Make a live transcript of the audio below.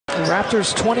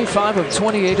Raptors 25 of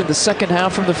 28 in the second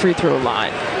half from the free throw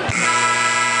line.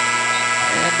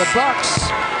 And the Bucks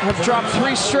have dropped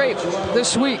 3 straight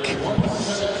this week.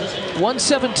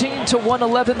 117 to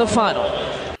 111 the final.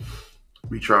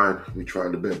 We tried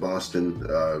to bet Boston.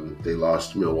 They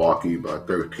lost to Milwaukee by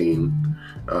 13.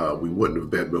 We wouldn't have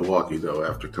bet Milwaukee though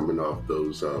after coming off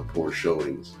those poor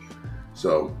showings.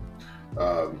 So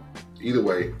either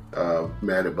way,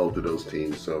 mad at both of those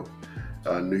teams. So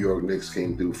New York Knicks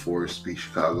came through for us, beat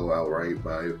Chicago outright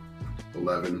by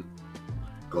 11.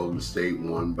 Golden State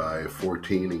won by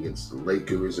 14 against the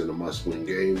Lakers in a must-win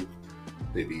game.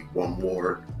 They need one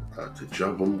more to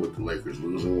jump them with the Lakers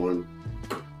losing one.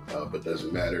 But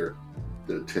doesn't matter,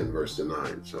 the 10 versus the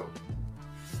 9. So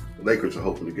the Lakers are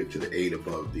hoping to get to the 8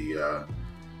 above the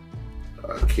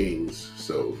Kings.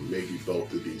 So maybe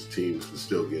both of these teams can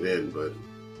still get in, but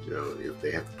you know, if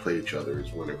they have to play each other,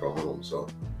 it's win or go home. So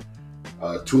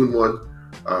 2-1,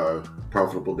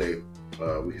 profitable day.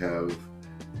 We have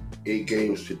 8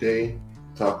 games today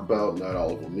to talk about. Not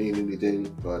all of them mean anything,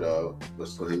 but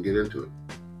let's go ahead and get into it.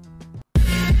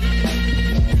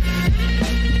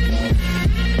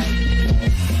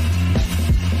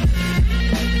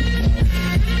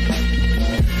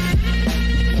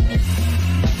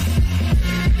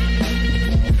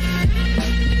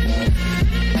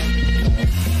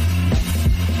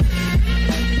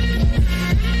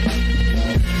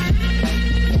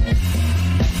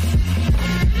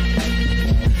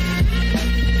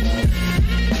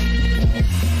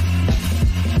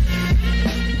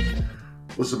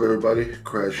 What's up, everybody?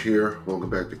 Crash here.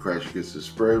 Welcome back to Crash Against the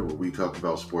Spread, where we talk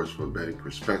about sports from a betting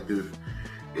perspective.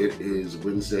 It is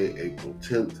Wednesday, April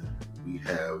 10th. We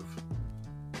have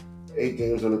 8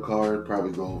 games on the card,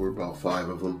 probably go over about 5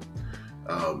 of them.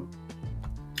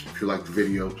 If you like the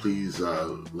video, please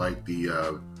like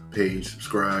the page,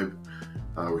 subscribe.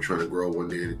 We're trying to grow one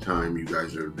day at a time. You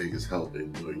guys are the biggest help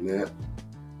in doing that.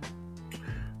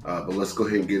 But let's go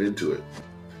ahead and get into it.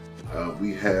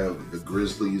 We have the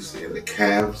Grizzlies and the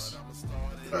Cavs.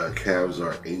 Cavs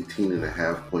are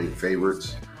 18.5-point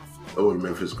favorites over the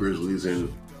Memphis Grizzlies,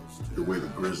 and the way the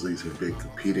Grizzlies have been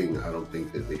competing, I don't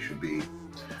think that they should be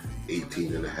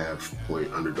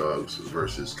 18.5-point underdogs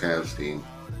versus Cavs team.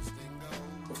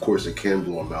 Of course, it can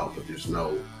blow them out, but there's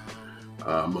no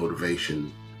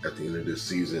motivation at the end of this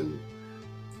season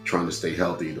trying to stay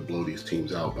healthy to blow these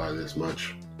teams out by this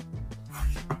much.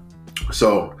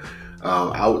 So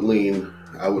I would lean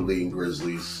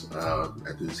Grizzlies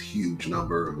at this huge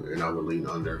number, and I would lean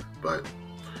under. But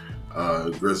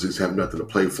Grizzlies have nothing to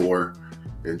play for,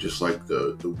 and just like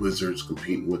the Wizards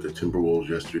competing with the Timberwolves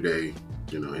yesterday,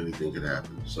 you know, anything could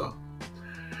happen. So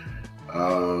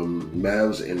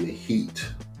Mavs and the Heat,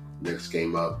 next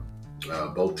game up.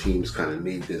 Both teams kind of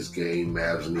need this game.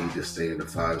 Mavs need to stay in the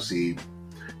 5 seed.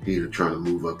 Heat are trying to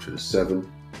move up to the 7.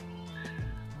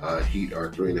 Heat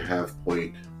are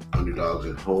 3.5-point underdogs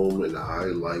at home, and I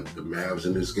like the Mavs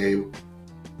in this game.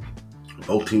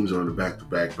 Both teams are on the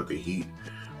back-to-back, but the Heat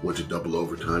went to double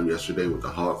overtime yesterday with the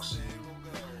Hawks.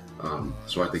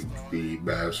 So I think the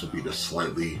Mavs will be the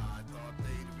slightly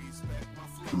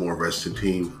more rested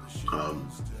team.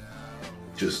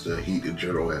 Just the Heat in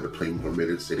general had to play more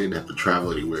minutes. They didn't have to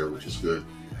travel anywhere, which is good.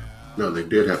 No, they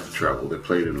did have to travel. They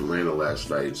played in Atlanta last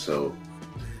night, so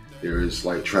there is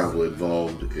slight travel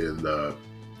involved in the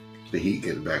Heat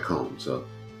getting back home. So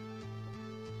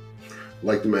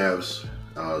like the Mavs,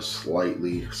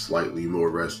 slightly more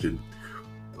rested,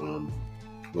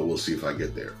 but we'll see if I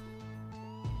get there.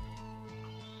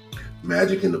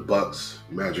 Magic and the Bucks.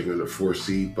 Magic in the 4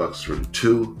 seed, Bucks are the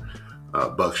 2.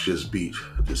 Bucks just beat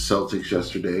the Celtics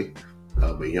yesterday,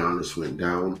 but Giannis went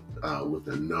down with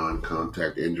a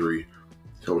non-contact injury,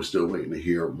 so we're still waiting to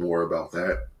hear more about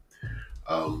that.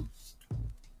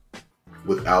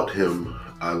 Without him,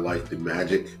 I like the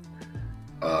Magic.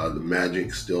 The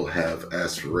Magic still have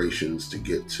aspirations to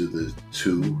get to the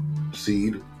 2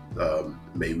 seed,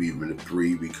 maybe even a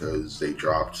 3, because they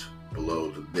dropped below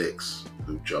the Knicks,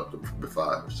 who jumped them from the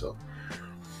 5. So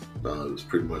it's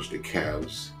pretty much the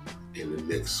Cavs and the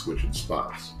Knicks switching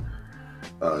spots.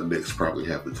 Knicks probably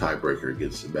have the tiebreaker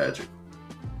against the Magic.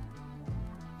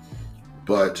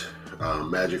 But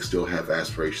Magic still have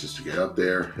aspirations to get up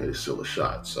there, and it's still a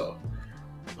shot. So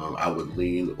I would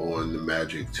lean on the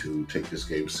Magic to take this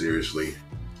game seriously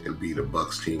and beat a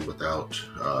Bucks team without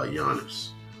Giannis.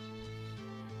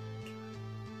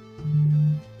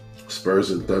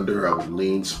 Spurs and Thunder, I would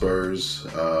lean Spurs,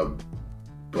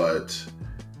 but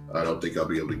I don't think I'll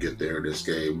be able to get there in this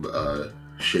game.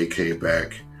 Shea came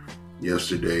back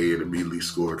yesterday and immediately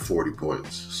scored 40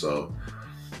 points. So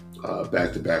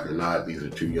back-to-back or not, these are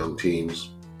 2 young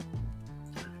teams.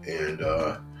 and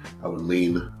I would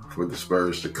lean for the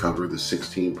Spurs to cover the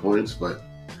 16 points, but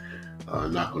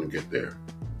not going to get there.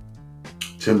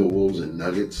 Timberwolves and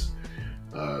Nuggets,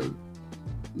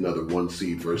 another 1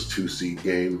 seed versus 2 seed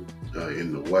game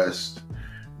in the West.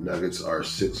 Nuggets are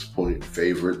 6-point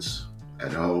favorites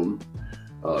at home.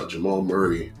 Jamal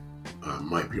Murray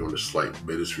might be on a slight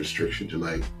minutes restriction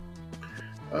tonight,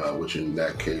 which in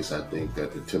that case, I think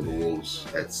that the Timberwolves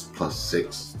at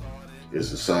 +6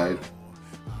 is the side.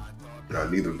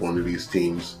 Neither one of these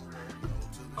teams,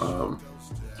 or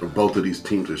both of these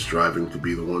teams, are striving to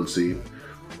be the 1 seed.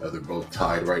 They're both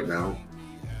tied right now.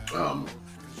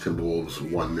 Timberwolves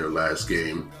won their last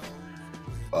game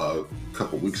a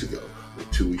couple weeks ago, or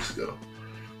 2 weeks ago.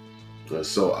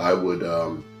 So I would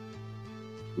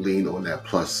lean on that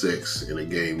 +6 in a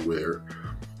game where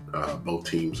both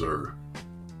teams are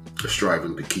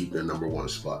striving to keep their number 1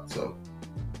 spot. So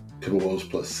Timberwolves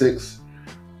 +6.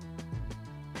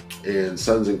 And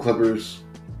Suns and Clippers,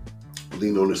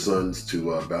 lean on the Suns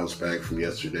to bounce back from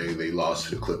yesterday. They lost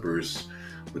to the Clippers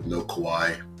with no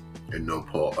Kawhi and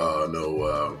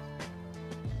no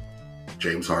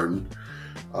James Harden.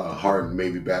 Harden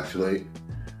may be back tonight.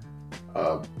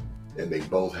 And they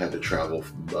both had to travel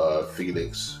from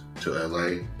Phoenix to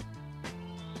LA.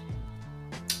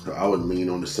 So I would lean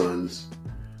on the Suns,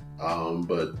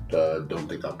 but don't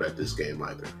think I'll bet this game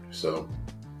either. So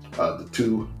the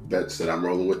 2 bets that I'm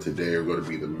rolling with today are going to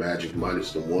be the Magic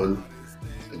 -1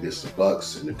 against the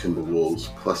Bucks and the Timberwolves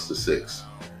 +6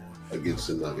 against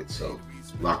the Nuggets. So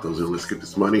lock those in. Let's get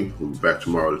this money. We'll be back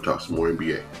tomorrow to talk some more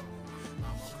NBA.